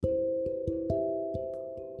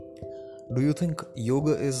Do you think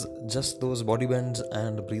yoga is just those body bends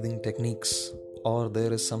and breathing techniques, or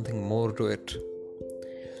there is something more to it?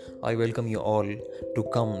 I welcome you all to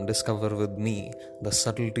come discover with me the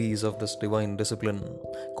subtleties of this divine discipline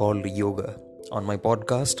called yoga on my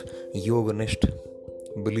podcast, Yoganist.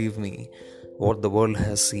 Believe me, what the world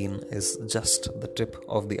has seen is just the tip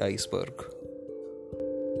of the iceberg.